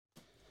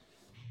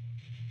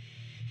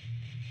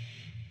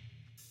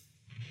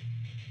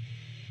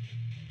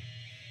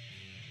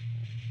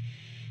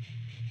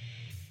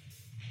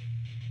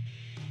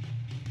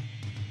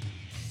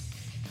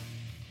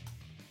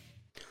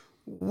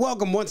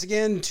Welcome once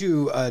again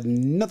to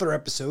another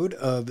episode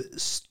of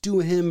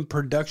Stu Him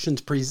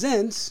Productions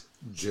Presents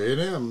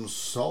J&M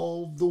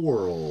Solve the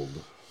World.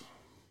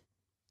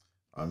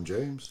 I'm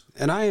James.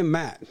 And I am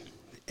Matt.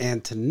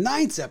 And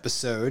tonight's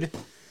episode,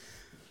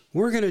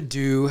 we're going to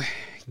do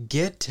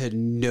Get to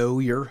Know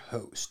Your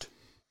Host.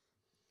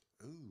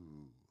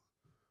 Ooh.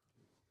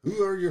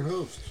 Who are your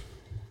hosts?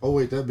 Oh,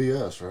 wait, that'd be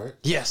us, right?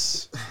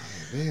 Yes.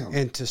 Damn.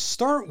 And to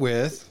start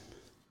with,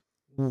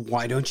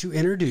 why don't you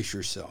introduce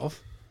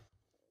yourself?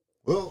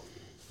 Well,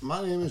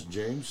 my name is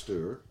James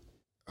Stewart.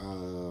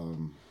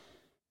 I'm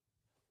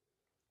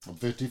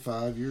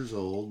 55 years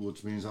old,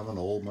 which means I'm an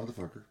old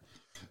motherfucker.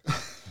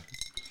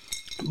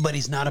 But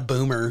he's not a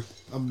boomer.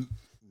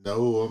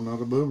 No, I'm not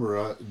a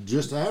boomer.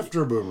 Just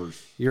after boomers.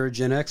 You're a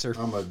Gen Xer.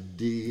 I'm a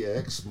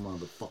DX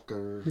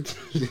motherfucker.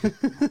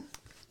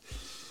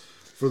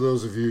 For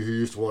those of you who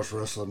used to watch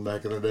wrestling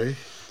back in the day.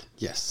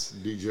 Yes.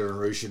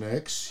 D-Generation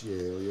X.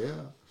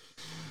 Yeah.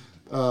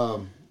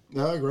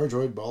 I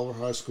graduated Bolivar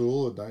High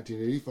School in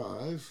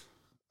 1985.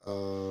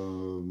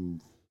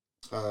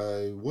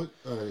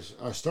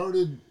 I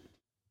started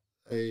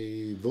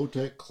a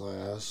Votech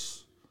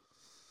class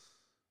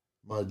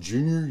my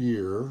junior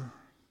year,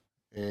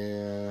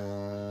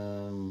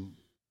 and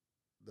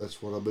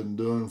that's what I've been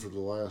doing for the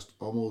last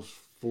almost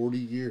 40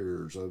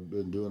 years. I've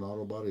been doing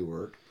auto body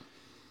work.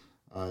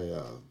 I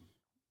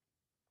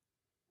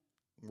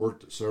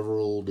worked at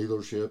several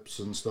dealerships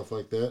and stuff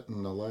like that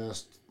in the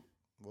last,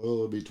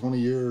 it'll be 20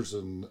 years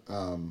in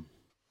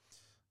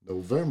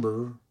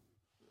November.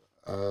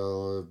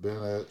 I've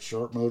been at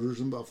Sharp Motors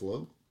in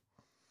Buffalo.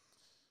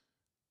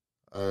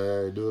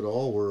 I do it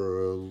all.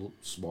 We're a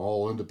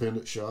small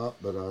independent shop,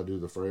 but I do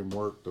the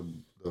framework, the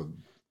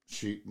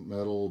sheet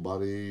metal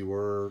body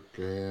work,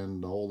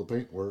 and all the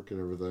paint work and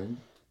everything.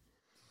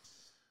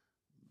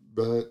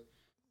 But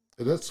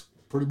that's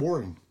pretty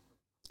boring.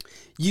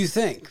 You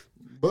think?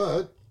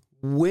 But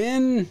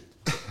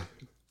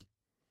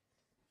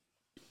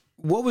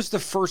what was the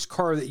first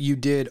car that you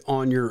did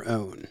on your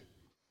own?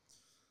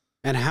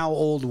 And how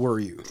old were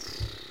you?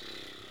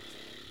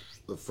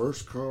 The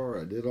first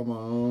car I did on my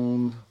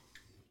own,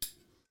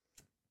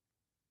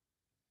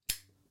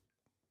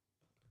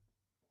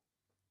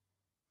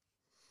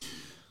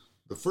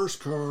 the first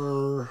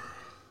car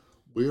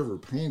we ever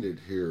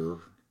painted here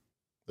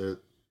at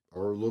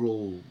our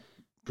little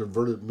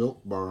converted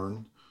milk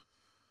barn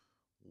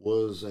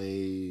was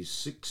a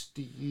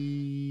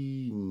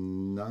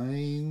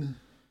 69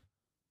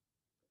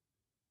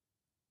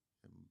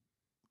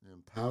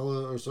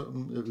 Impala or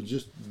something. It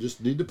was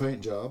just need the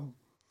paint job.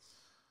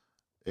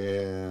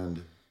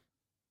 And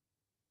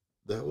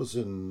that was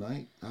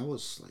I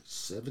was like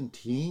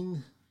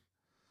 17.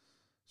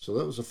 So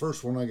that was the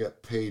first one I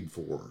got paid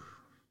for.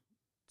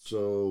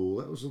 So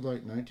that was in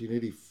like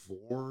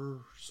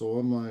 1984. So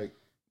I'm like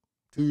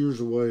 2 years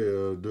away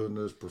of doing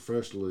this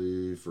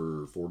professionally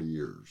for 40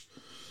 years.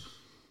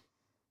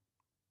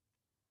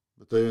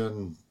 But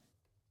then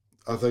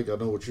I think I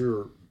know what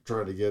you're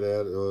trying to get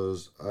at.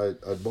 Was I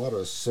bought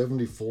a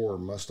 74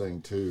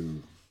 Mustang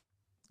II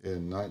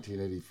in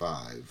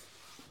 1985.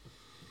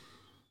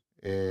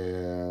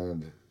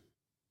 And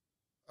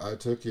I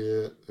took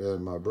it,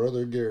 and my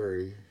brother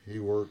Gary, he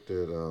worked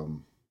at what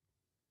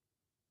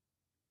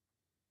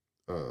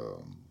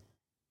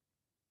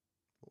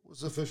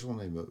was the official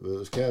name of it? It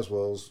was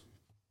Caswell's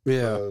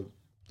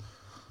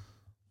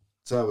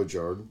salvage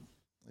yard,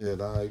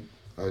 and I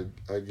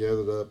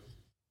gathered up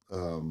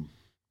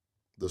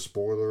the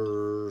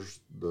spoilers,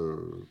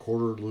 the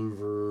quarter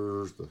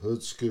louvers, the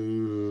hood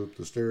scoop,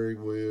 the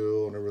steering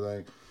wheel, and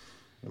everything.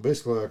 And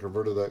basically, I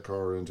converted that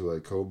car into a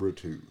Cobra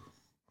 2.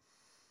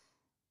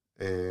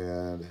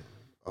 And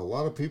a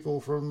lot of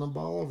people from the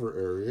Bolivar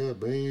area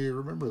may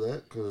remember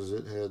that because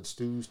it had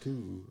Stu's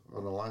 2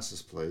 on the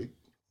license plate.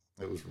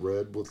 It was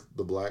red with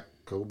the black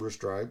Cobra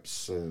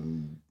stripes.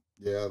 And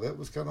yeah, that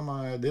was kind of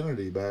my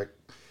identity back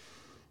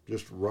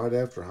just right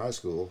after high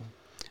school.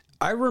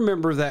 I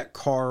remember that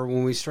car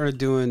when we started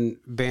doing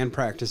band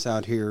practice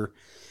out here,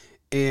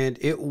 and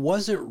it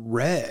wasn't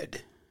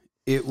red.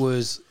 It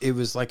was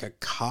like a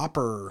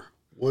copper.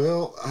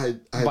 Well, I'd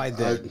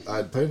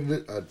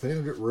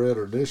painted it red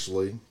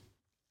initially,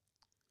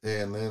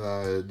 and then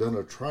I had done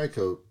a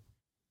tri-coat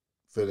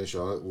finish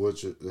on it,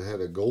 which it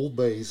had a gold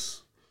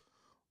base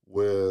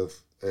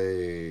with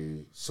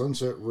a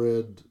sunset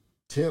red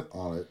tint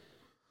on it,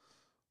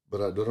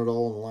 but I'd done it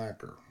all in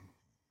lacquer,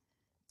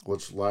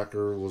 which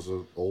lacquer was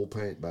an old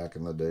paint back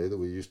in the day that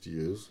we used to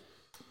use.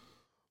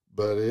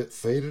 But it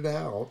faded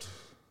out,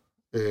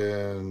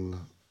 and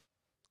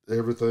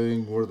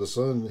everything where the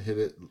sun hit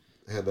it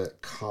had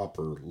that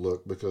copper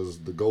look because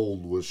the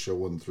gold was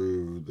showing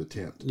through the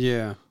tint.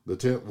 Yeah. The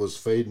tint was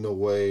fading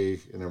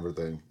away and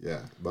everything.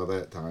 Yeah, by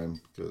that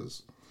time,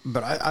 because.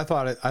 But I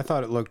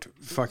thought it looked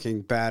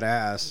fucking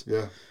badass.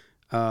 Yeah.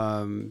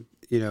 And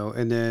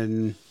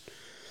then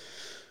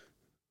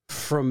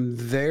from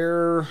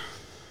there,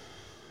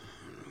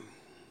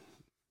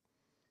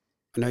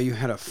 I know you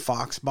had a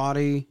Fox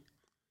body.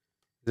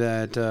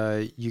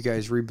 that you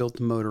guys rebuilt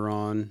the motor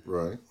on.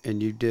 Right.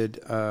 And you did,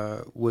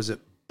 was it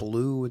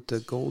blue with the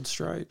gold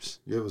stripes?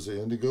 Yeah, it was the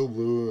indigo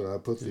blue, and I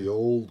put the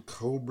old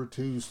Cobra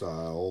 2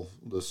 style,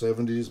 the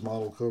 70s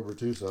model Cobra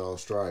 2 style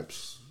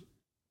stripes.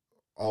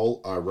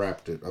 I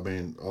wrapped it. I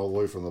mean, all the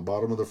way from the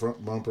bottom of the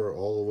front bumper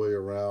all the way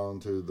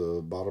around to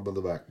the bottom of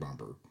the back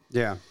bumper.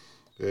 Yeah.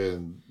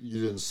 And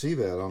you didn't see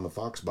that on the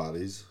Fox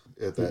bodies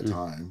at that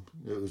time.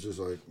 It was just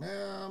like,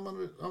 I'm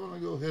gonna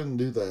go ahead and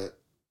do that.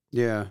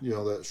 Yeah. You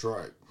know, that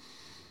stripe.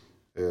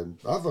 And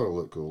I thought it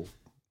looked cool.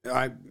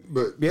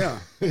 But yeah.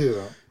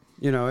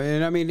 You know,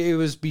 and I mean, it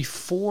was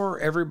before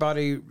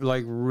everybody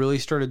like really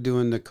started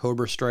doing the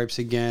Cobra stripes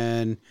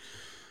again.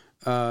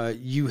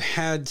 You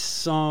had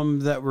some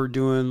that were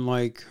doing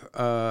like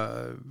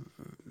there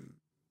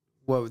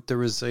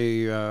was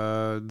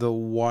the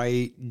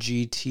white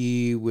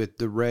GT with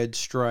the red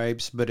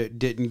stripes, but it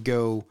didn't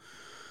go.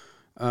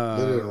 They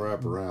didn't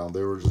wrap around.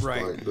 They were just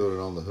like doing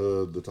it on the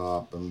hood, the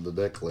top, and the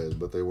deck lid,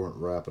 but they weren't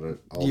wrapping it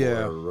all the way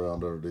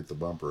around underneath the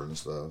bumper and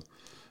stuff.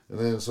 And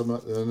then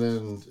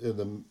in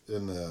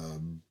the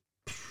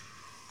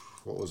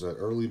what was that,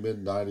 early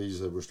mid '90s,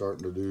 they were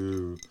starting to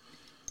do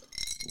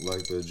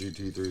like the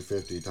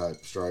GT350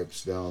 type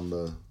stripes down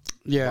the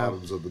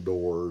bottoms of the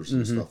doors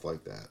and stuff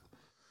like that.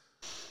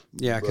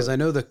 Yeah, because I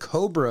know the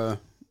Cobra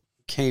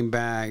came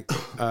back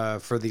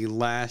for the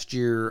last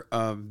year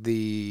of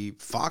the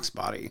Fox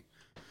body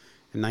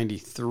in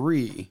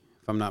 '93,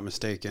 if I'm not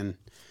mistaken.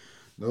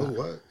 No,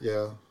 what?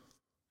 Yeah.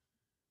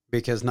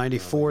 Because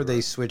 94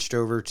 they switched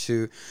over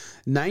to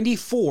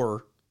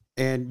 94,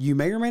 and you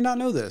may or may not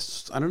know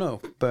this, I don't know,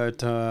 but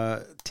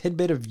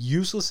tidbit of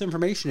useless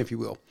information, if you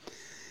will.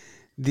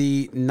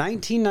 The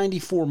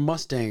 1994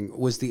 Mustang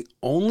was the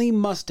only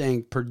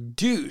Mustang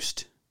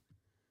produced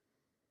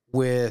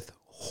with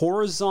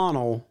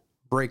horizontal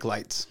brake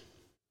lights.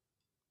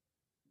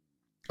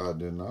 I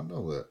did not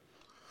know that.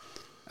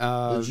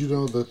 Did you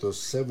know that the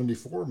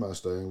 74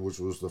 Mustang, which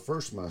was the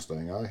first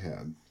Mustang I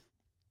had,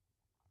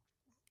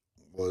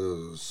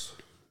 was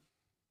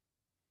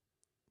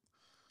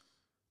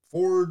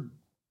Ford?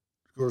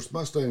 Of course,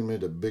 Mustang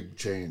made a big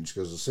change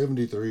because the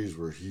 73s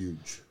were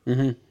huge.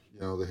 Mm-hmm. You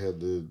know, they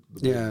had the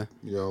big,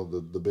 you know,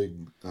 the big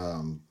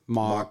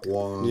Mach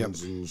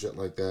 1s and shit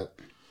like that.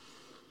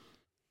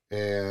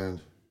 And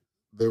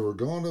they were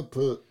going to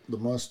put the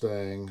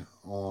Mustang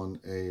on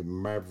a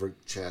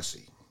Maverick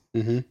chassis.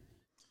 Mm-hmm.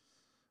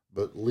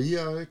 But Lee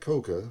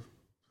Iacocca,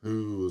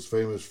 who was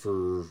famous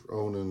for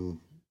owning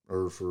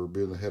or for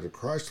being the head of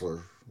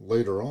Chrysler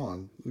later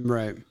on,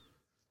 right,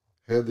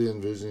 had the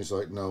envision. He's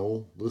like,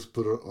 no, let's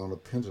put it on a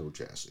Pinto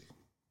chassis.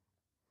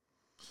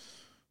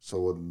 So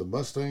when the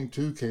Mustang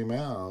 2 came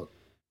out,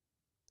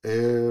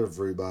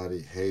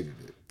 everybody hated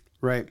it.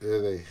 Right. Yeah,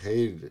 they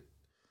hated it.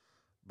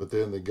 But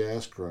then the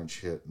gas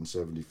crunch hit in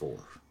 74.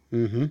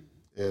 Mm-hmm.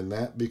 And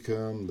that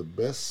became the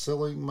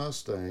best-selling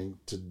Mustang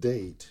to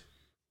date,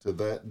 to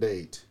that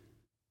date,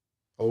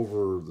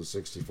 over the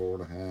 64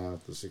 and a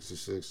half, the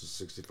 66,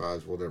 the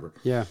 65s, whatever.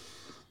 Yeah.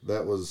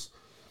 That was,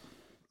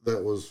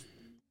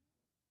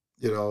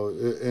 you know,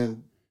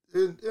 and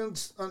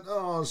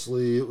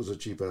honestly, it was a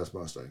cheap-ass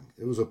Mustang.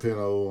 It was a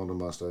Pinto on a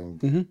Mustang.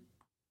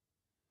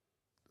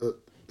 Mm-hmm. It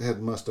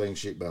had Mustang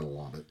sheet metal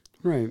on it.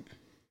 Right.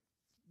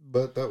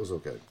 But that was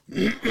okay.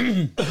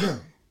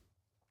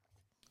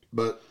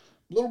 But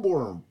a little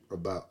more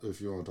about,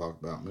 if you want to talk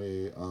about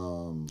me.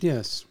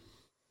 Yes.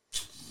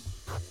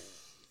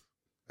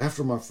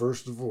 After my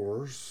first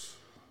divorce,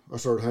 I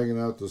started hanging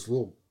out at this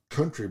little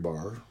country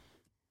bar,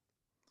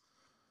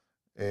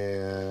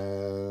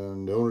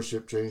 and the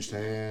ownership changed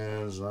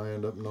hands, and I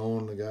ended up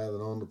knowing the guy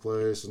that owned the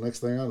place. The next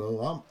thing I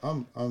know,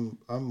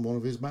 I'm one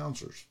of his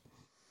bouncers.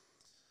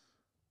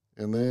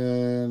 And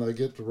then I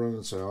get to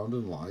running sound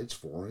and lights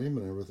for him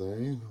and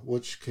everything,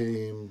 which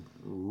came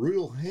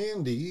real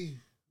handy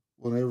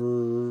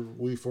whenever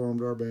we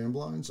formed our band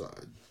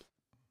Blindside.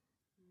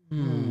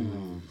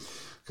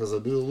 Because I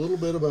do a little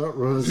bit about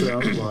running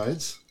sound and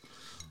lights.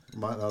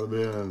 Might not have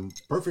been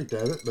perfect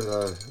at it, but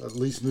I at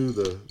least knew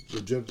the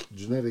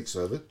genetics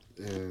of it.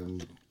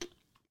 And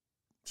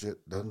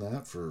shit, done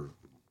that for,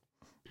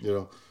 you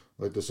know,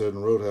 like they said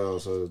in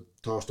Roadhouse, I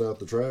tossed out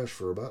the trash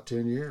for about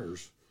 10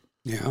 years.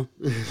 Yeah.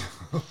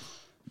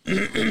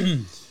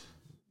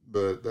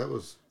 But that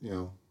was, you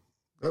know,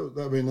 I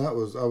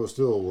was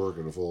still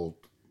working a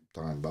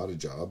full-time body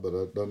job, but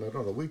I'd done that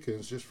on the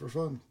weekends just for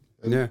fun.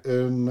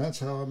 And that's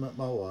how I met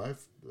my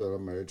wife that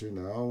I'm married to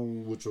now,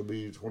 which will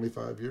be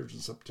 25 years in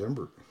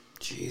September.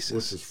 Jesus.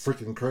 Which is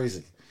freaking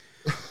crazy.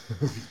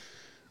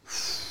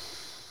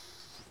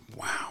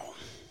 Wow.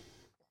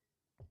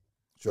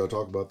 Should I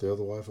talk about the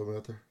other wife I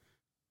met there?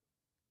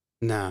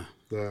 Nah.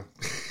 Yeah.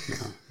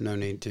 No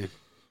need to.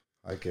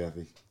 Hi,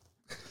 Kathy.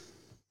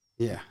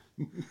 Yeah.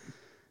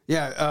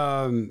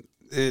 Yeah.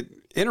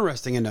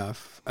 Interesting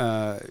enough,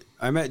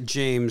 I met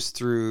James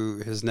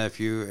through his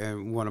nephew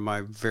and one of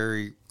my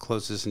very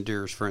closest and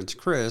dearest friends,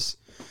 Chris.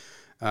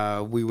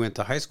 We went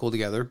to high school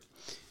together.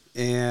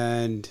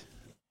 And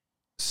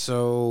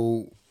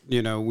so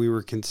you know, we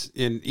were,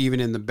 even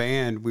in the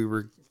band,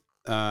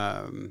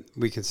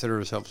 we consider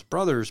ourselves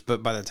brothers,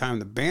 but by the time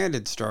the band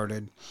had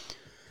started,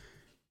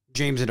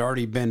 James had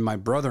already been my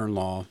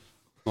brother-in-law,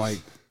 like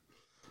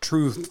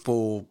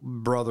truthful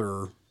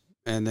brother.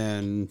 And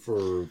then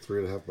for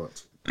 3.5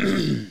 months.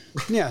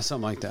 Yeah,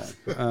 something like that.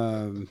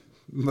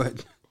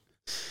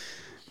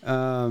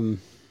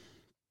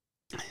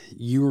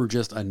 You were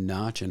just a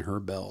notch in her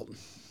belt.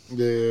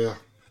 Yeah.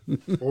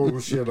 Or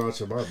was she a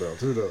notch in my belt?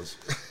 Who knows?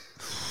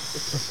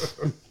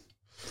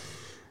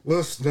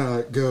 Let's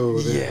not go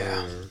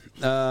there.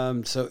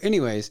 Yeah. So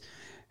anyways,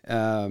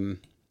 how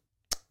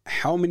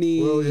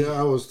many? Well, yeah,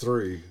 I was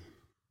 3.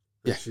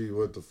 Yeah. She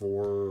went to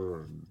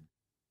 4.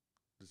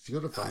 Did she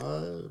go to 5?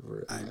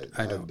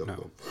 I don't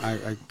know.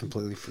 I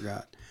completely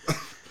forgot.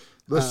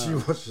 Unless you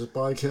watch the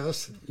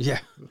podcast. Yeah.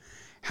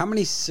 How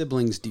many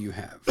siblings do you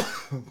have?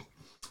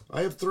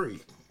 I have 3.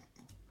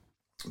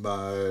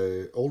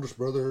 My oldest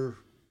brother,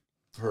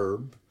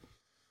 Herb,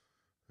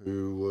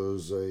 who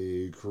was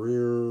a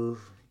career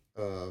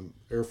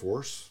Air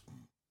Force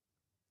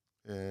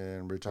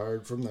and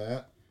retired from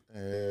that.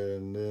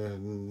 And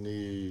then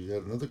he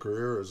had another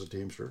career as a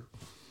Teamster.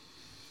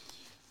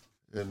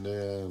 And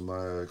then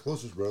my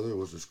closest brother,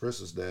 which was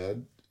Chris's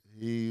dad,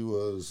 he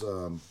was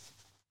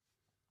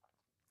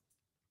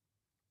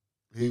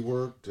he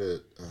worked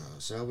at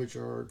salvage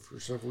yard for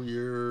several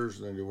years,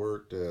 and then he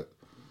worked at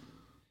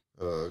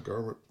a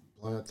garment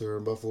plant there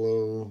in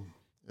Buffalo.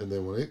 And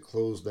then when it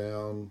closed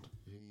down,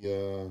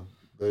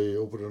 they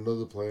opened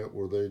another plant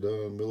where they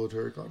done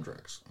military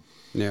contracts.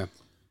 Yeah.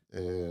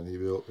 And he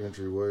built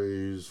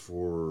entryways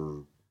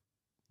for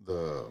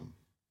the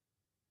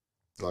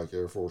like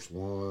Air Force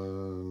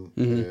One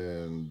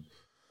and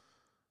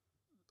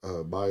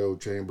bio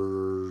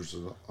chambers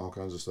and all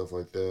kinds of stuff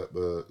like that.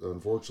 But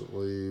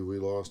unfortunately, we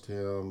lost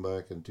him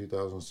back in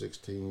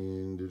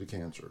 2016 due to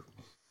cancer.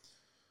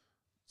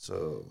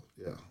 So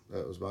yeah,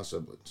 that was my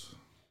siblings.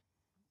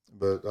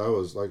 But I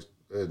was like,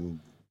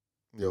 and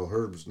you know,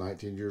 Herb's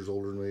 19 years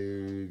older than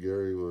me.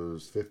 Gary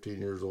was 15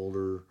 years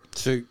older.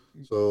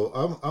 So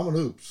I'm an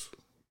oops.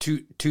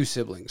 Two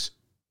siblings.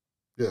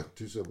 Yeah,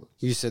 2 siblings.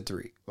 You said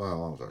 3.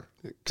 Well, I'm sorry.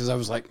 Because I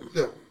was like,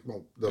 yeah,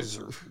 well, is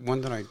there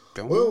one that I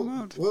don't know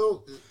about?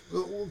 Well,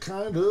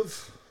 kind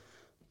of.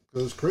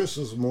 Because Chris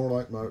was more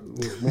like my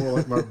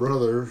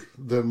brother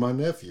than my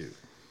nephew.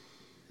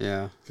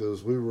 Yeah.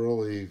 Because we were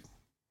only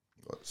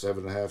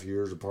 7.5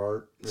 years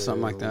apart.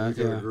 Something like that.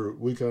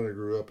 We kind of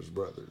grew up as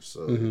brothers.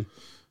 So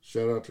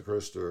shout out to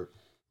Chris Stewart.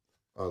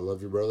 I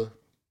love you, brother.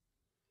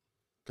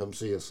 Come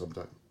see us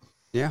sometime.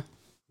 Yeah.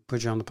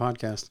 Put you on the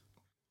podcast.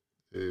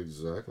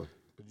 Exactly.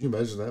 Could you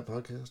imagine that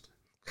podcast?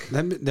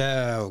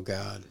 Oh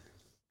God.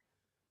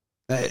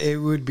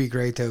 It would be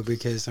great though,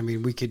 because I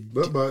mean we could.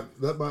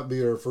 That might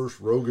be our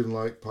first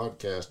Rogan-like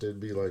podcast. It'd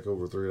be like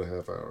over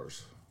 3.5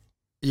 hours.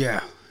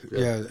 Yeah.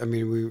 I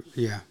mean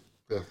Yeah.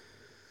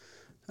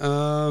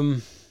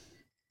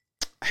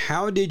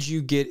 How did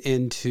you get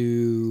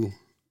into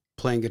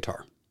playing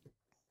guitar?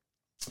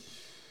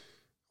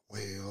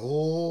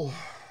 Well,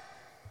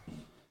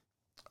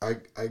 I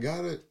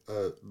got it.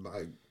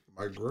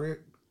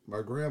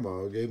 My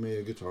grandma gave me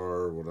a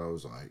guitar when I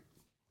was like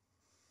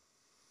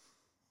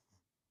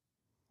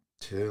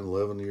 10,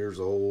 11 years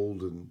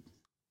old, and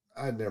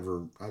I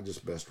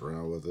just messed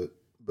around with it.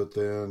 But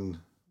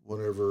then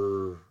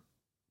whenever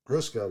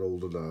Chris got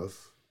old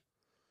enough,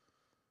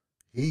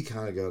 he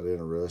kind of got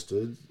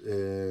interested,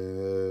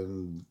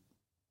 and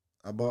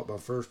I bought my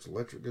first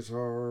electric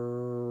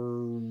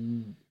guitar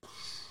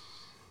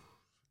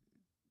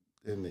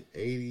in the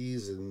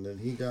 80s, and then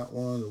he got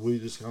one, and we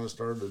just kind of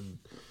started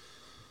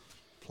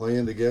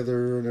playing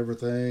together and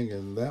everything,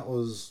 and that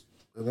was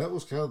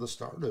kind of the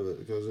start of it,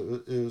 because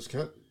it was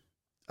kind of,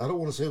 I don't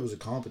want to say it was a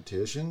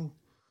competition,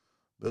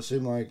 but it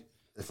seemed like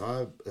if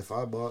I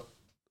bought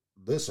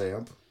this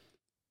amp,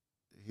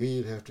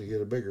 he'd have to get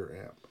a bigger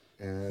amp,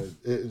 and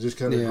it just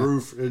kind of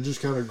grew. It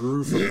just kind of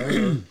grew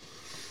from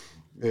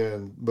there.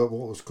 But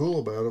what was cool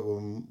about it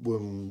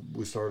when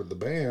we started the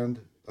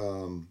band,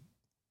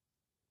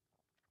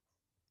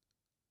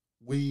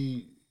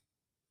 we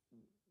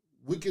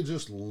could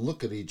just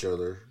look at each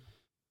other,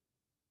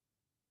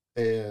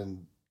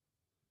 and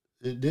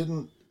it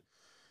didn't.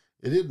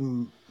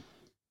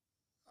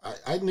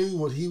 I knew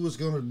what he was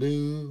going to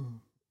do,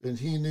 and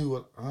he knew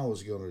what I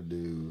was going to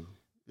do.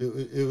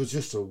 It was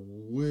just a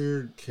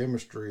weird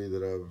chemistry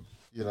that it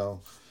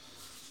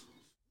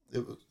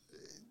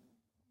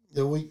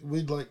was.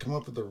 We'd like come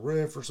up with a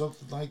riff or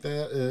something like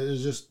that. It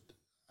was just,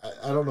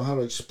 I don't know how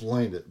to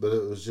explain it, but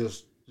it was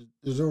just,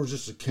 there was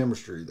just a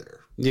chemistry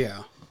there.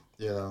 Yeah.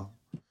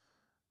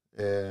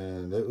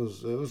 And it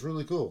was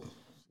really cool,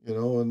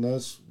 and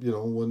that's,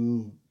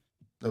 when,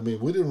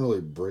 we didn't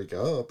really break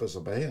up as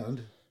a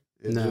band.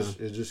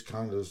 It just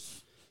kind of,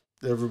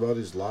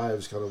 everybody's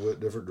lives kind of went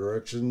different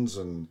directions,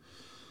 and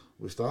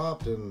we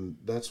stopped, and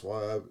that's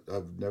why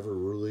I've never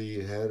really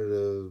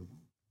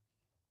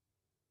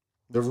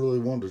never really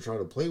wanted to try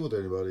to play with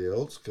anybody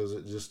else, because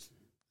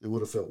it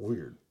would have felt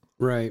weird.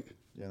 Right.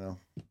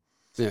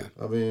 Yeah.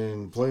 I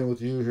mean, playing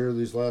with you here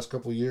these last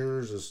couple of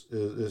years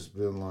it's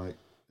been like,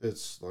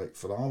 it's like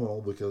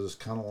phenomenal because it's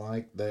kind of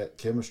like that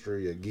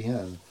chemistry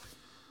again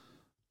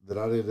that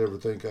I didn't ever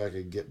think I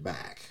could get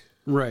back.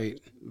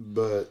 Right.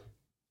 But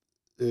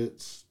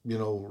it's,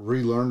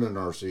 relearning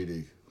our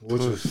CD,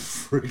 which is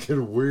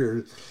freaking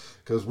weird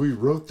because we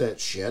wrote that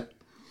shit,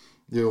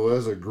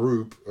 as a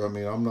group. I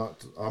mean, I'm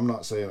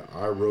not saying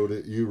I wrote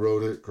it, you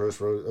wrote it,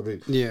 Chris wrote it. I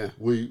mean, yeah,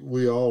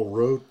 we all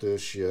wrote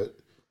this shit,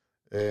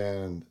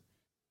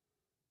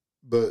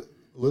 but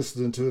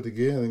listening to it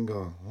again and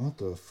going, what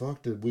the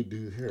fuck did we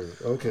do here?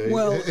 Okay.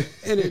 Well,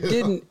 and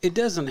it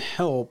doesn't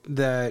help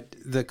that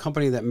the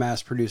company that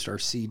mass produced our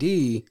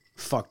CD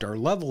fucked our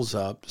levels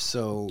up.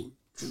 So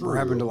we're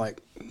having to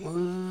like,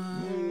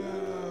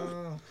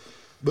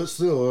 but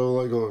still,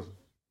 like, going,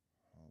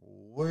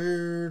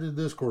 where did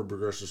this chord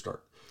progression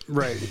start?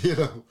 Right.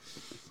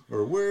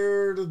 Or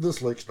where did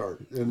this lick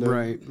start? And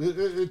right.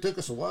 It took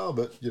us a while,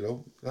 but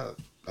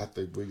I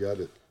think we got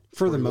it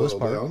for the most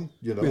part. Down,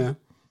 Yeah.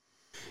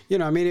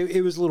 I mean,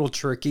 it was a little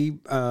tricky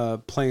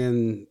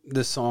playing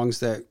the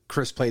songs that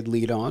Chris played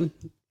lead on.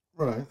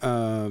 Right.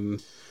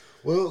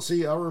 Well,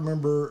 see, I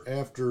remember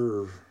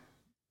after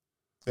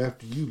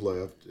you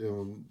left,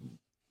 and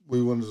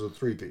we went as a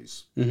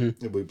 3-piece, and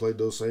we played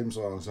those same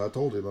songs. I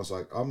told him, I was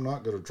like, I'm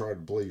not going to try to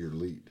play your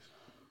lead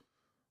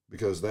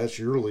because that's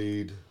your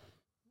lead.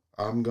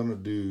 I'm going to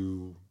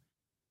do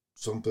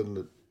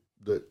something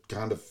that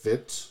kind of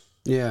fits.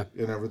 Yeah.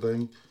 And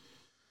everything.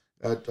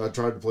 I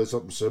tried to play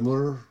something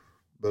similar,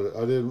 but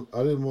I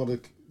didn't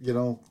want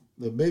to,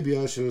 maybe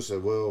I should have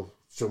said, well,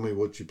 show me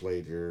what you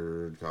played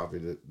here and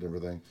copied it and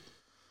everything.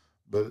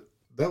 But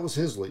that was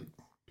his lead.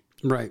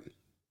 Right.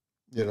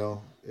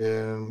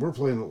 And we're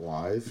playing it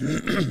live.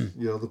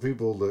 The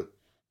people that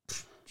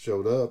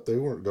showed up, they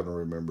weren't going to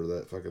remember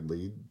that fucking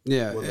lead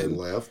when they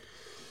left.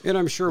 And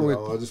I'm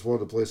sure I just wanted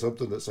to play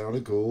something that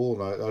sounded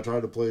cool, and I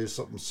tried to play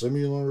something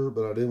similar,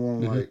 but I didn't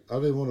want to I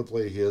didn't want to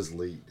play his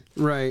lead.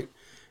 Right.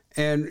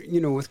 And,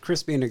 with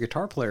Chris being a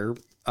guitar player,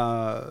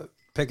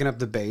 picking up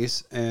the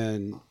bass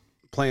and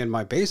playing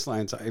my bass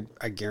lines,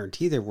 I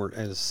guarantee they weren't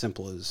as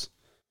simple as,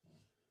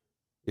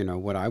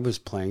 what I was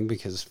playing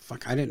because,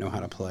 fuck, I didn't know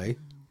how to play.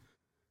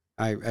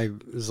 I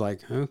was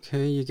like,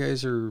 okay, you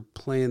guys are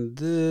playing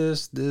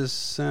this. This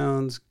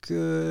sounds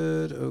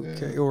good.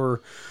 Okay. Yeah.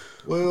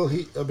 Well,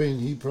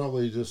 he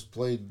probably just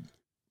played,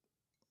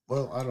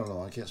 well, I don't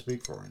know. I can't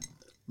speak for him.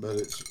 But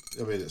it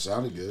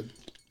sounded good,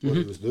 what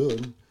he was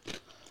doing.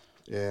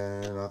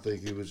 And I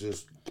think he was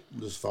just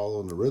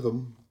following the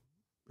rhythm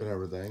and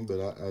everything. But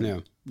I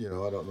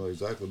don't know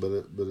exactly, but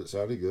it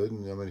sounded good.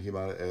 And he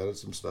might have added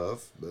some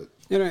stuff. But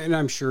and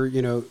I'm sure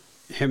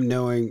him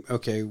knowing,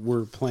 okay,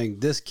 we're playing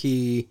this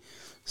key,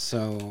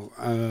 so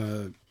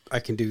I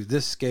can do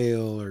this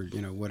scale or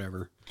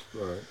whatever.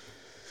 Right.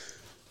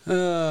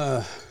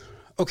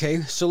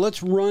 Okay, so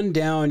let's run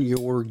down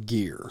your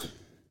gear.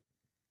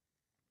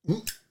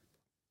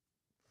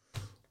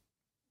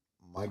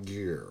 My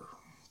gear.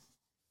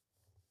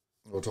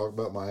 We'll talk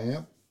about my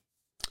amp.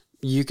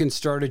 You can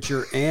start at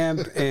your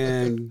amp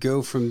and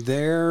go from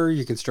there.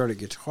 You can start at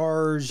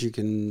guitars. You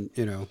can,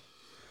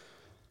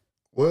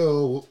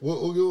 Well,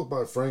 we'll go with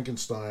my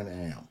Frankenstein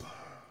amp.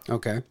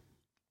 Okay.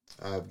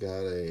 I've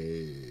got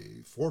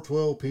a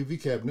 412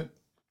 PV cabinet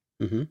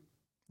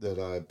that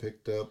I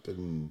picked up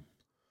in,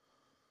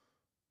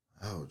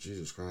 oh,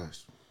 Jesus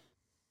Christ,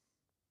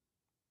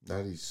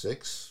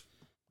 96,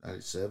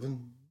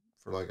 97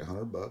 for like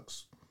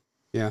 $100.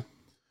 Yeah.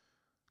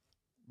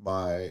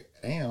 My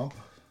amp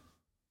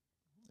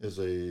is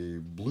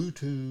a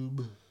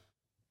Bluetooth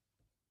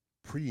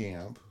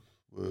preamp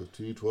with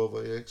two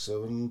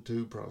 12AX7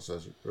 tube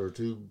processor or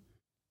tube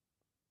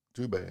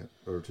band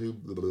or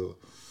tube, blah, blah, blah.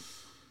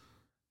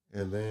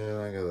 And then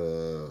I got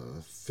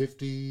a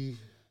 50.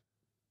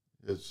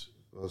 It's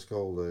what's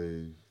called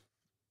a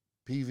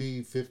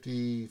PV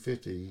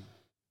 5050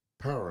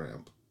 power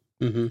amp.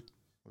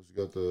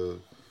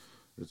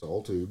 It's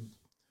all tube.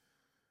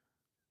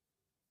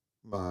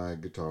 My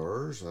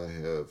guitars, I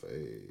have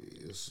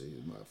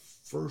my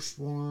first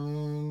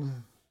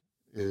one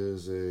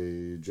is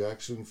a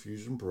Jackson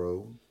Fusion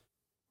Pro.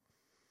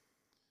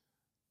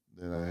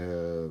 Then I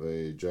have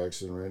a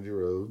Jackson Randy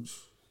Rhoads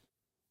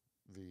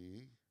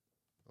V,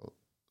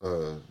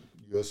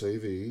 USA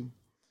V.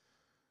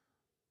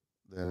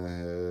 Then I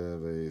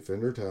have a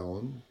Fender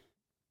Talon.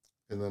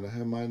 And then I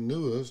have my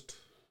newest,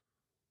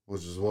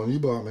 which is the one you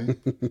bought me.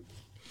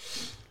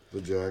 The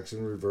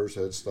Jackson reverse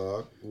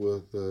headstock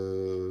with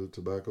the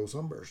tobacco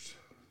sunburst.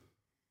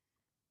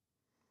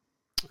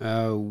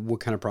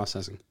 What kind of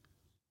processing?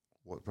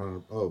 What kind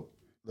of? Oh,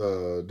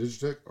 the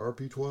Digitech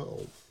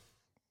RP12.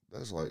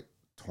 That's like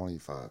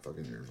 25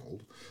 fucking years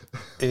old.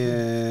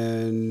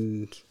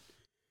 And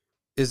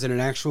is it an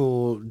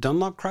actual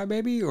Dunlop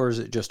Crybaby or is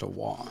it just a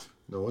wah?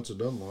 No, it's a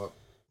Dunlop.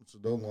 It's a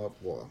Dunlop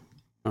wah.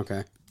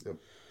 Okay. Yep.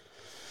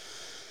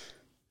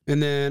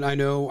 And then I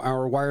know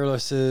our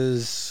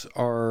wirelesses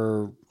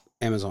are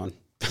Amazon.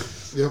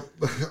 Yep.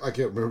 I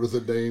can't remember the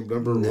name,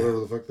 number,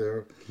 whatever the fuck they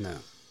are. No.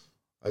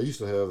 I used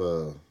to have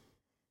a,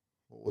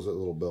 what was that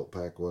little belt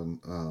pack one?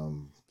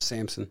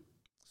 Samson.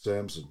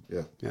 Samson,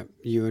 yeah. Yep.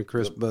 You and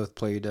Chris both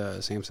played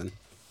Samson.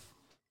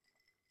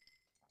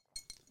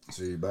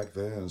 See, back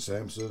then,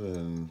 Samson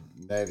and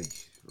Natty,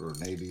 or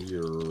Nady,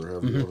 or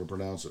however you want to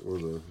pronounce it, were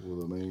the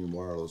main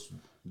wireless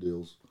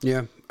deals.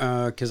 Yeah,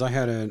 because I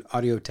had an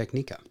Audio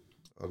Technica.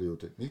 Audio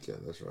Technica,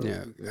 that's right.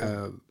 Yeah.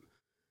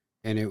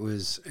 And it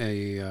was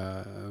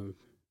because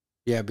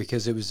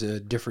it was a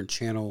different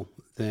channel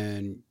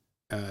than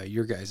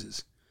your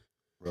guys's.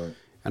 Right.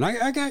 And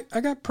I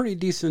got pretty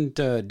decent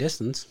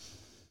distance.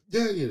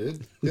 Yeah, you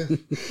did.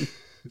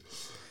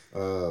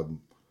 Yeah.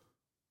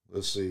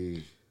 Let's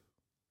see.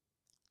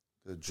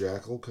 The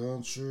Jackal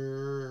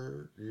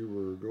concert. You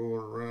were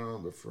going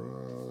around the front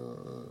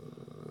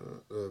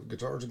of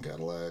Guitars and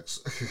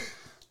Cadillacs.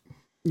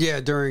 Yeah,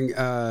 during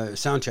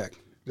sound check.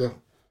 Yeah.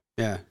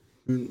 Yeah.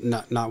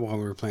 Not while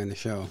we were playing the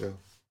show. Yeah.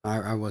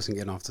 I wasn't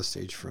getting off the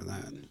stage for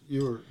that.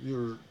 You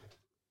were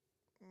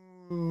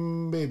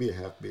maybe a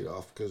half beat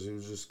off because it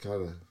was just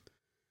kind of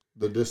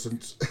the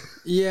distance.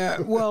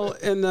 Yeah, well,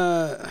 and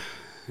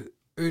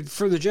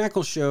for the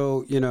Jackal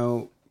show,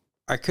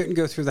 I couldn't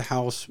go through the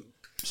house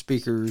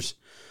speakers,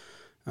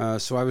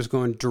 so I was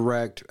going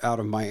direct out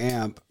of my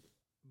amp.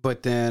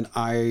 But then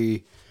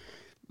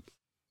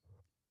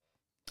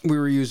we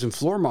were using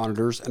floor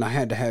monitors, and I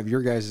had to have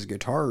your guys'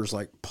 guitars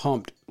like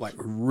pumped like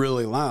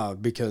really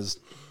loud because,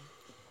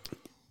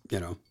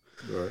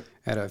 Right.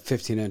 at a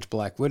 15-inch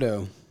Black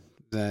Widow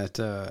that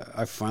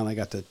I finally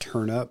got to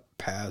turn up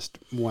past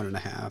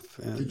 1.5.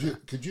 And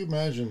could you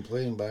imagine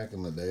playing back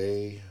in the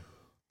day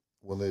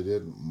when they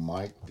didn't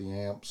mic the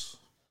amps,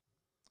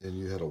 and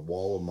you had a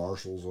wall of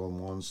Marshalls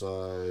on one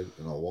side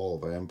and a wall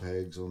of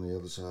Ampegs on the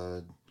other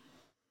side?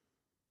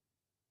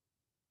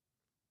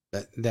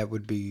 That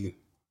would be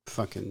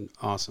fucking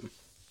awesome.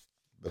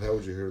 But how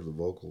would you hear the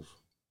vocals?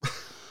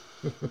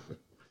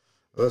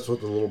 That's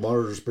what the little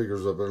monitor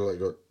speakers up there like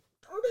go,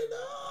 turn it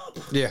up.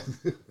 Yeah,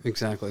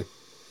 exactly.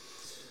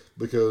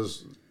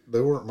 Because they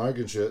weren't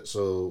micing shit,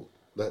 so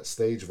that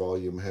stage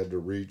volume had to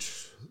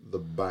reach the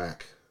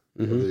back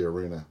of the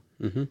arena.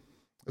 Mm-hmm.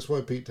 That's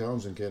why Pete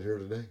Townsend can't hear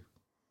today.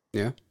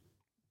 Yeah.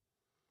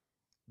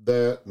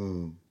 That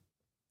and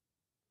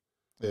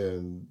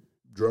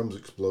drums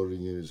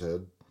exploding in his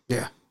head.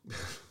 Yeah.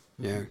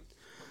 Yeah.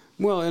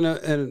 Well,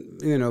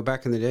 and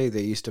back in the day,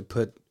 they used to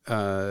put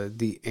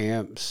the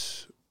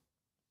amps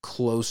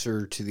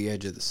closer to the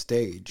edge of the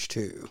stage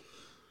too.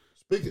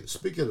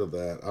 Speaking of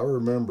that, I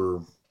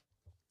remember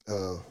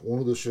one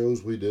of the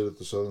shows we did at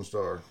the Southern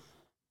Star.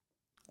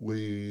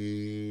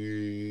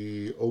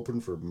 We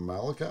opened for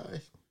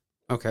Malachi.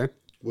 Okay.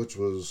 Which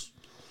was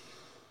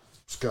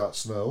Scott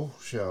Snow,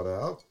 shout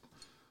out.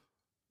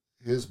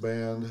 His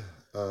band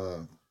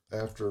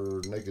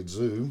after Naked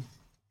Zoo.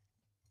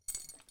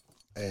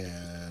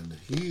 And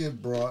he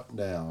had brought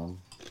down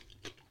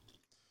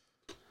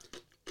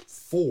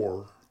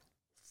four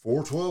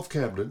 412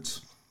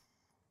 cabinets.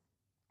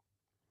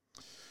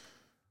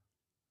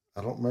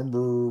 I don't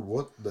remember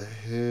what the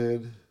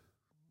head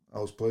I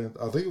was playing.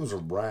 I think it was a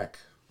rack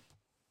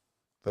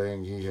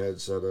thing he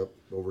had set up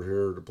over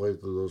here to play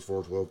through those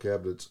 412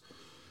 cabinets.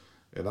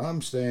 And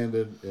I'm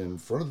standing in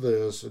front of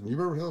this, and you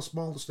remember how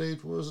small the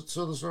stage was at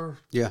Southern Star?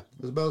 Yeah.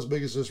 It was about as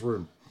big as this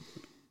room.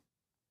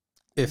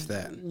 If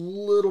that. A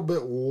little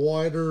bit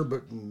wider,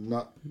 but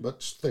not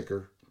much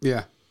thicker.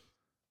 Yeah.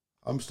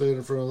 I'm standing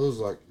in front of those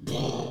like,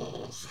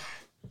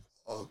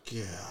 fuck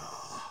yeah.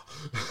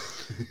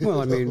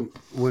 Well, I mean,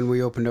 when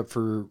we opened up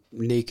for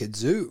Naked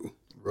Zoo.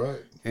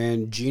 Right.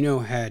 And Gino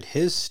had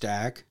his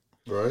stack.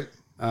 Right.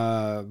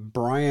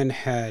 Brian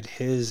had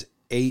his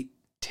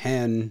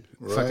 810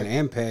 fucking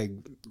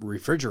Ampeg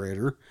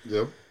refrigerator.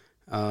 Yep.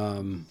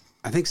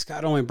 I think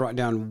Scott only brought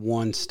down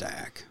one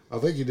stack. I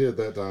think he did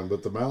that time,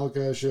 but the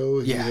Malachi show,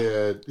 he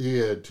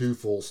had two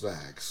full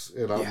stacks,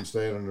 and I'm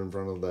standing in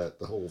front of that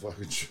the whole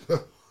fucking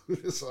show.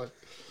 It's like,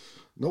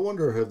 no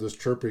wonder I have this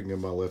chirping in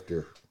my left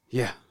ear.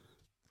 Yeah,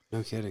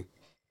 no kidding.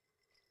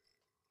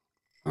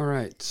 All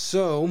right,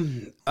 so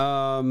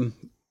I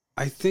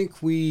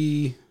think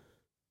let's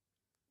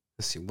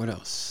see, what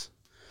else?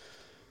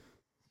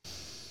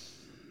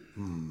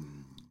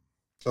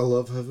 I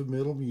love heavy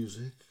metal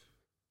music.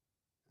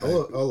 I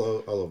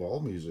love all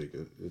music.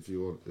 If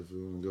you want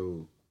to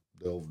go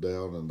delve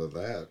down into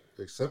that,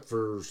 except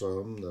for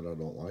some that I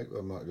don't like.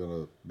 I'm not going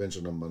to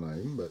mention them by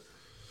name, but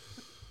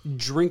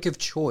drink of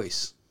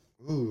choice.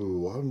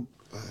 Ooh,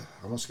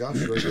 I'm a Scotch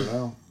drinker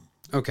now.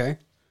 Okay.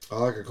 I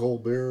like a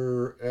cold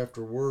beer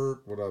after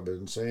work when I've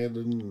been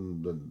sanding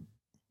and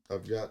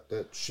I've got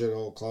that shit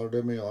all clouded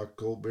in me. I like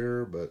cold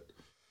beer, but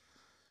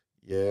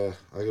yeah,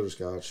 I go to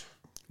Scotch.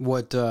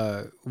 What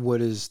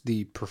is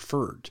the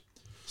preferred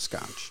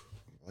Scotch?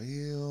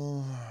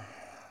 Well,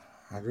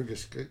 I drink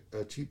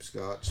a cheap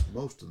Scotch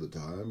most of the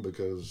time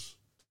because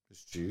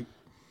it's cheap.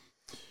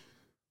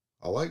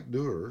 I like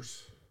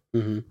Dewar's.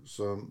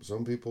 Mm-hmm.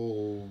 Some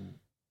people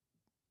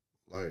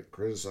like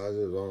criticize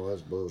it, all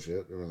that's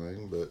bullshit and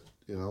everything, but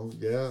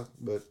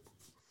but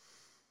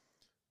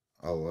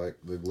I like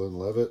the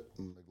Glenlivet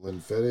and the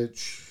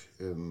Glenfiddich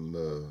and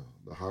the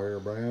higher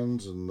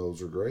brands, and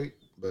those are great.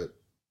 But,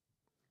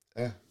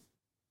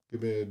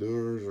 give me a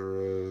Dewar's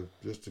or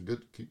just a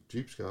good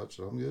cheap Scotch,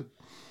 and I'm good.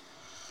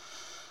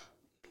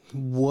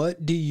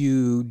 What do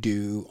you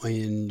do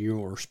in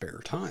your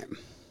spare time?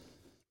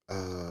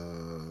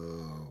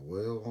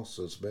 Well,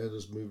 since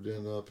Amanda's moved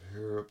in up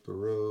here up the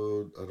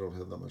road, I don't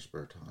have that much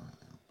spare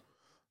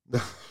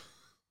time.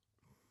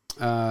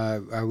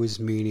 I was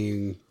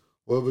meaning...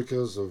 Well,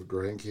 because of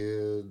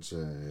grandkids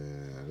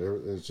and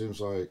everything, it seems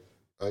like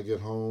I get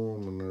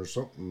home and there's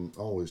something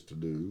always to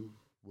do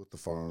with the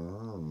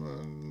farm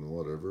and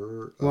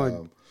whatever.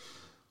 Well,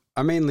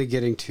 I'm mainly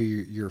getting to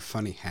your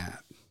funny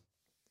hat.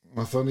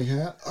 My funny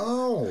hat?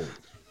 Oh,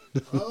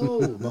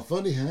 my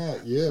funny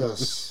hat.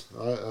 Yes,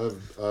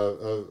 I've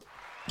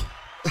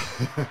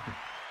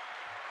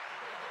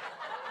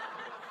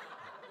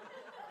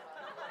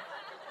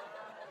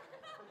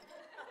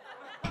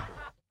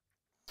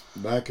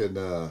back in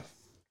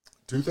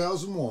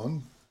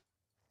 2001,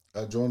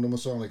 I joined the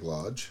Masonic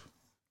Lodge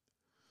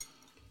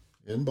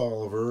in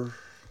Bolivar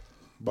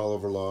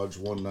Lodge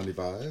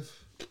 195.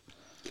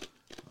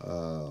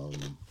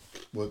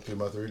 Went through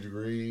my 3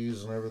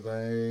 degrees and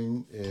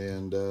everything,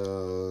 and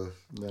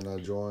then I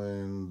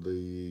joined the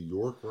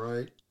York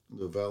Rite,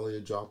 the Valley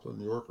of Joplin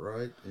York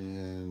Rite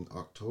in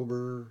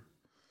October,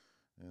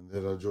 and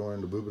then I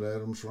joined the Boobin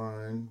Adams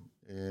Shrine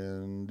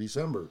in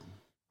December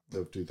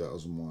of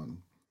 2001.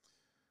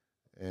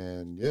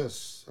 And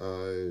yes,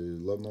 I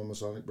love my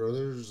Masonic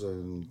brothers,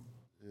 and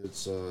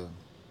it's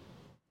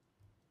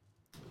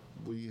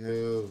we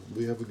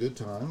have a good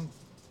time,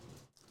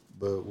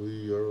 but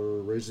we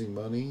are raising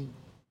money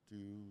to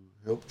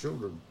help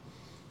children,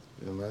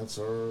 and that's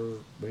our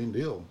main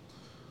deal.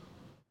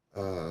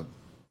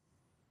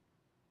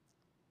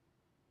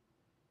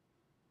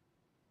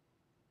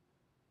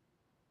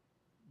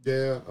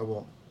 Yeah,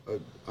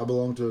 I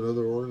belong to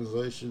another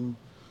organization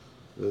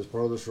as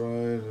part of the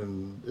shrine,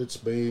 and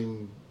its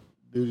main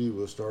duty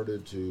was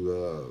started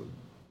to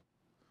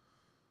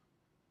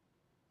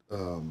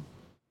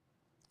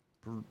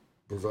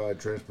provide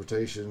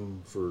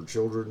transportation for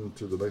children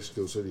to the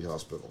Mexico City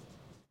Hospital.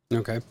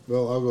 Okay.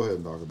 Well, I'll go ahead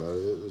and talk about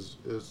it.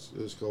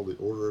 It's called the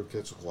Order of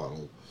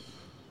Quetzalcoatl,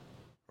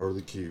 or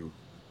the Q,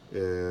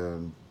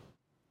 and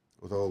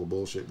with all the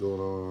bullshit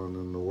going on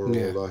in the world,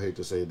 I hate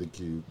to say the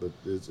Q, but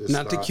it's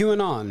not the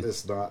QAnon.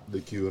 It's not the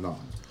QAnon.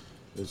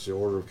 It's the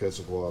Order of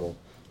Quetzalcoatl,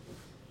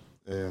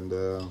 and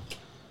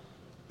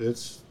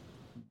it's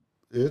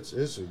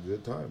a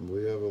good time.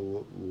 We have a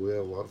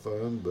lot of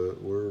fun,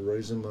 but we're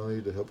raising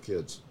money to help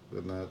kids,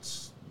 and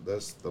that's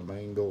the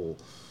main goal.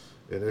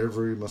 And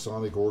every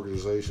Masonic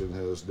organization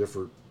has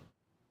different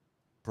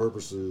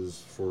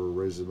purposes for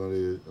raising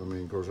money. I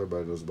mean, of course,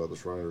 everybody knows about the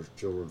Shriners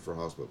Children for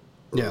Hospital.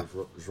 Yeah.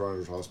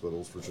 Shriners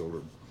Hospitals for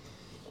Children.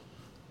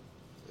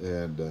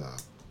 And,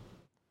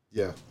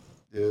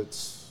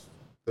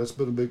 that's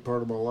been a big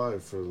part of my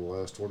life for the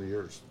last 20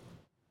 years.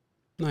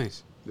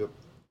 Nice. Yep.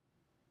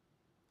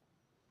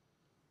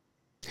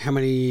 How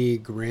many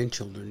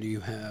grandchildren do you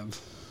have,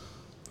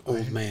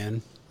 old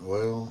man?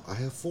 Well, I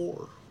have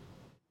 4.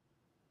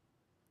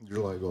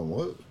 You're like going,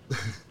 what?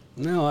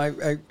 No,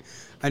 I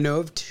know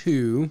of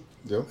 2.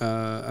 Yep.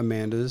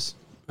 Amanda's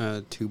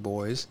 2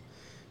 boys,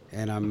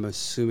 and I'm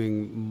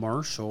assuming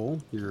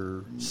Marshall,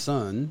 your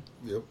son.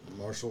 Yep,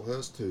 Marshall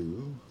has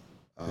 2.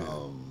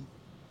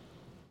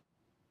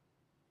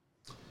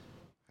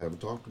 Haven't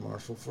talked to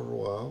Marshall for a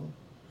while.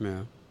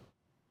 Yeah.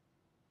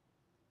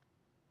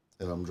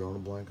 And I'm drawing a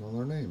blank on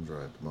their names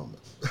right at the moment.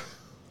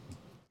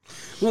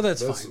 Well,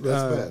 that's fine.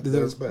 Bad.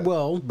 That's bad.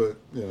 Well, but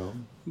you know,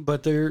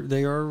 but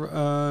they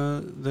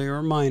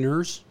are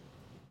minors,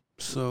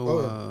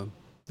 so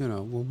you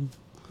know. Well,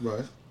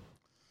 right.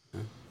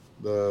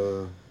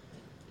 Yeah.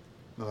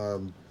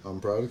 I'm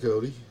proud of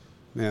Cody.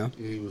 Yeah.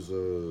 He was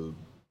a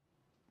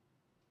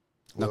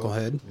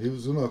knucklehead. He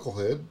was a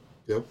knucklehead.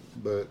 Yep.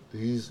 But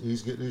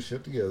he's getting his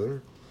shit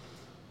together.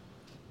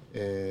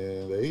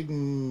 And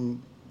Aiden,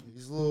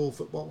 he's a little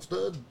football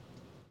stud.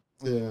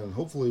 And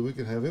hopefully we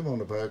can have him on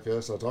the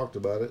podcast. I talked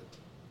about it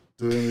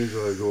to him. He's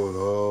like going,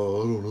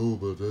 oh, I don't know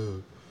about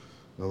that.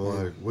 And I'm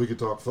like, we could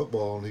talk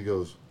football. And he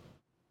goes,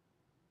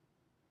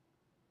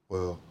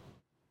 well,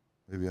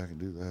 maybe I can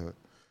do that.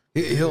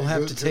 He'll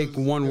have to take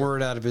one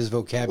word out of his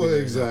vocabulary.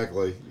 Well,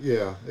 exactly.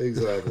 Yeah,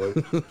 exactly.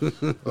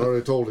 I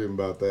already told him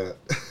about that.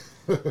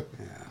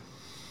 Yeah.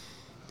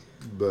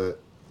 But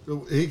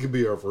he could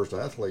be our first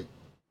athlete.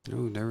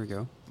 Oh, there we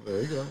go.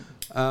 There you go.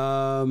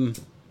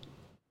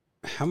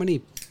 How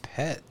many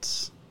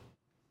pets?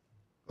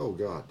 Oh,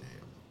 God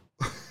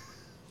damn.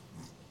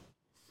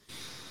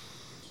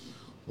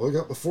 Well, I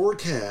got the 4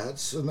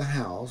 cats in the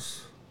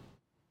house.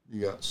 You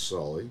got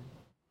Sully.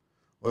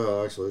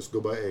 Well, actually, let's go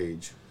by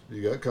age.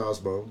 You got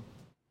Cosmo.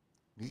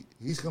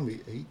 He's going to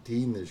be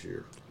 18 this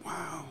year.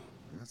 Wow.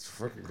 That's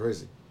freaking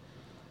crazy.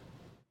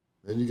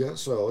 Then you got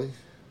Sully.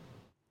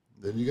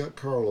 Then you got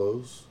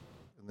Carlos.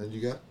 And then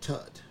you got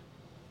Tut.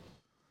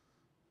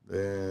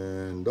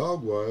 Then then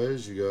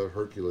dog-wise, you got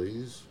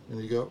Hercules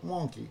and you got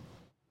Wonky.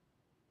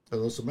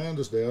 Unless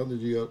Amanda's down, then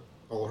you got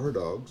all her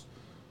dogs.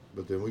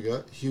 But then we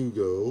got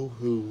Hugo,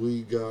 who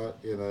we got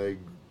in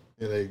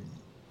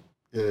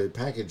a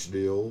package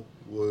deal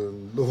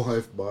when the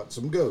wife bought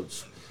some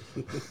goats.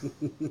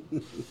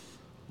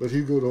 But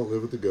Hugo don't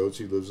live with the goats;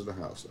 he lives in the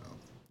house now.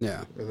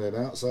 Yeah. And then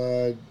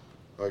outside,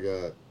 I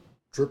got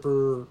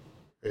Tripper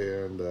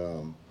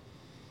and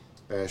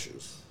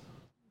Ashes,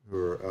 who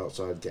are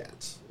outside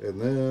cats.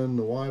 And then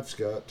the wife's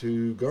got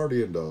 2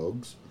 guardian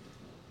dogs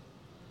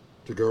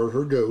to guard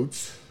her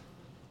goats,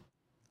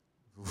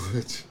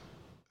 which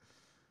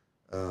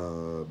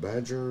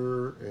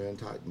Badger and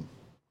Titan.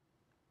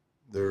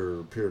 They're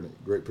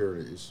Great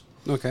Pyrenees.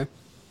 Okay.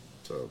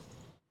 So,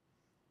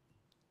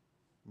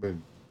 I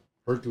mean,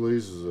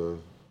 Hercules is a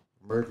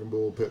American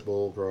Bull Pit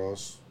Bull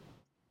cross.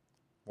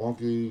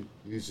 Wonky,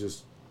 he's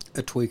just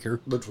a tweaker.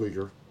 The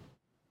tweaker.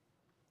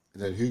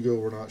 And then Hugo,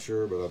 we're not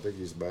sure, but I think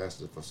he's a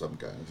Mastiff of some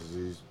kind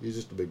because he's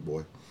just a big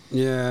boy.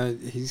 Yeah,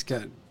 he's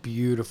got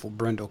beautiful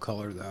brindle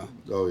color though.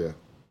 Oh yeah.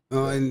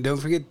 Oh, yeah. And don't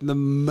forget the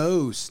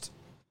most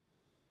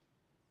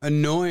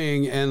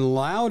annoying and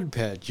loud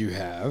pet you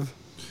have.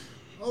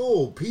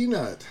 Oh,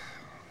 Peanut.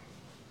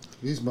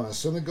 He's my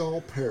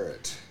Senegal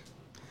parrot.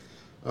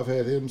 I've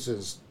had him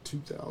since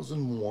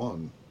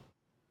 2001.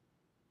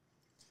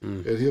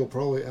 And he'll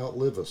probably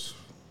outlive us.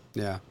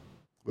 Yeah.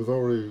 We've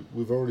already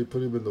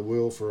put him in the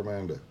will for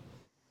Amanda.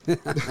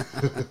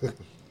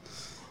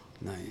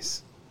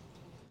 Nice.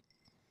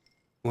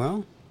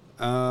 Well,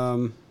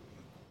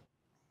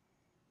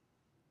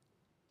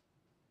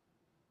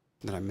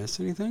 did I miss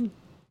anything?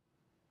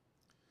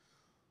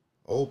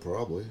 Oh,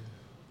 probably.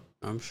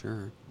 I'm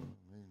sure.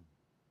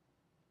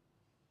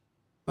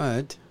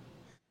 But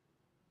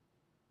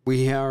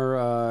we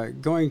are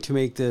going to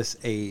make this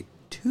a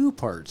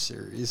 2-part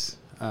series.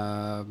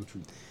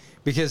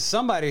 Because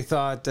somebody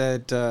thought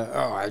that,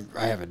 I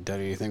haven't done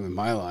anything with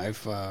my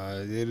life.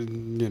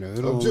 I'm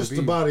just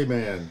a body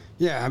man.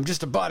 Yeah, I'm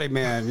just a body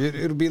man.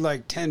 It'll be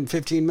like 10,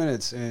 15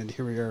 minutes, and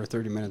here we are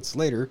 30 minutes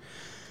later.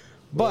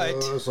 But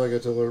it's like I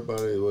tell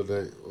everybody when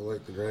they,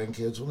 like the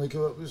grandkids, when they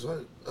come up, it's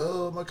like,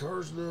 oh, my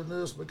car's doing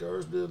this, my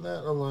car's doing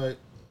that. I'm like,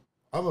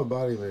 I'm a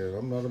body man.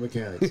 I'm not a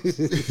mechanic.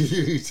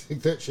 You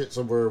take that shit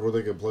somewhere where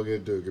they can plug it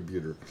into a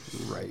computer.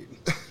 Right.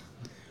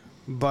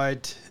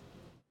 But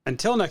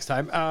until next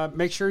time,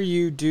 make sure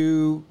you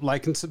do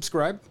like and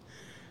subscribe.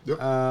 Yep.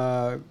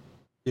 There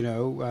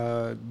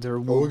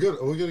will...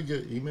 Are we gonna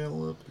get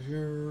email up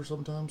here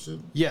sometime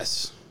soon?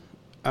 Yes.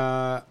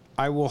 I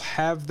will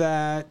have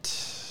that.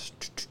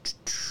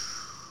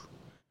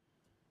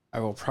 I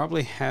will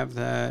probably have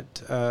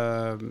that.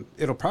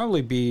 It'll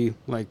probably be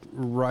like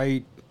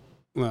right.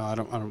 Well, I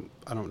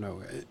don't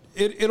know.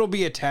 It'll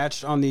be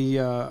attached on the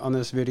on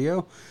this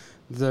video.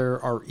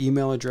 Our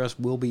email address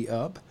will be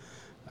up.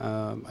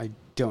 I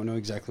don't know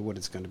exactly what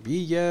it's going to be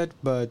yet,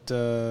 but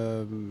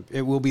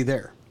it will be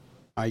there.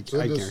 I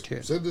guarantee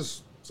it. Send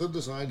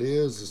us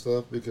ideas and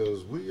stuff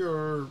because we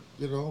are,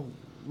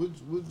 we're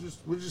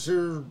just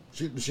here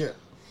shooting the shit.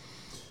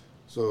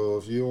 So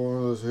if you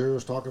want to hear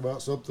us talk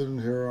about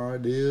something, hear our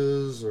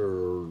ideas,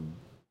 or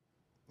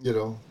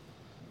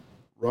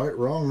right,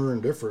 wrong, or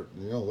indifferent,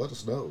 let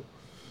us know.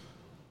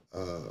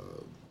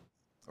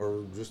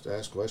 Or just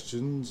ask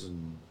questions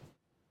and.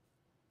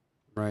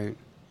 Right.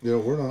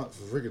 We're not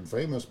freaking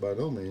famous by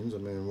no means. I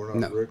mean, we're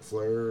not Ric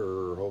Flair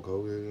or Hulk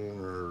Hogan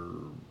or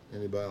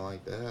anybody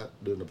like that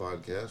doing the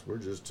podcast. We're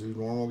just 2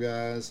 normal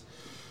guys.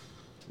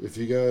 If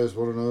you guys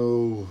want to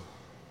know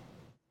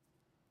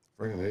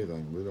freaking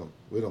anything,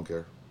 we don't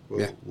care.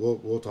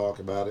 We'll talk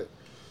about it.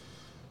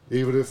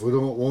 Even if we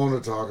don't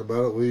want to talk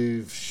about it,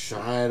 we've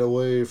shied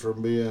away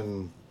from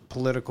being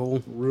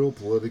real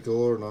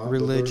political or not.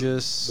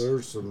 Religious.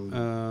 There's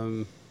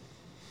some.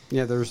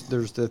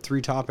 There's the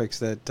 3 topics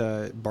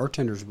that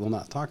bartenders will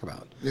not talk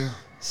about. Yeah.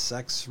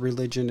 Sex,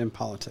 religion, and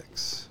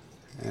politics.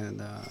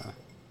 And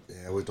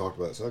we talked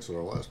about sex in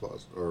our last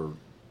or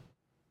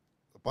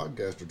a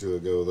podcast or 2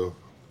 ago, though.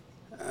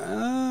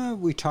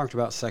 We talked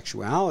about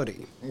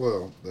sexuality.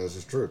 Well, this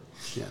is true.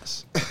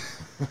 Yes.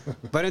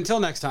 But until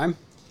next time.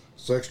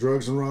 Sex,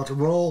 drugs, and rock and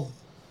roll.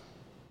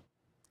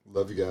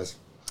 Love you guys.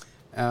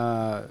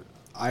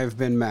 I've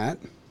been Matt.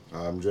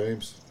 I'm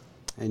James.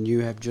 And you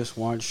have just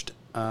watched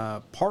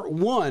part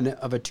 1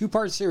 of a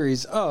 2-part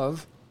series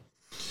of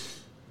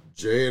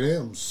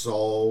J&M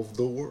Solve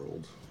the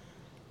World.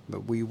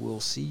 But we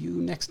will see you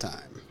next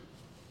time.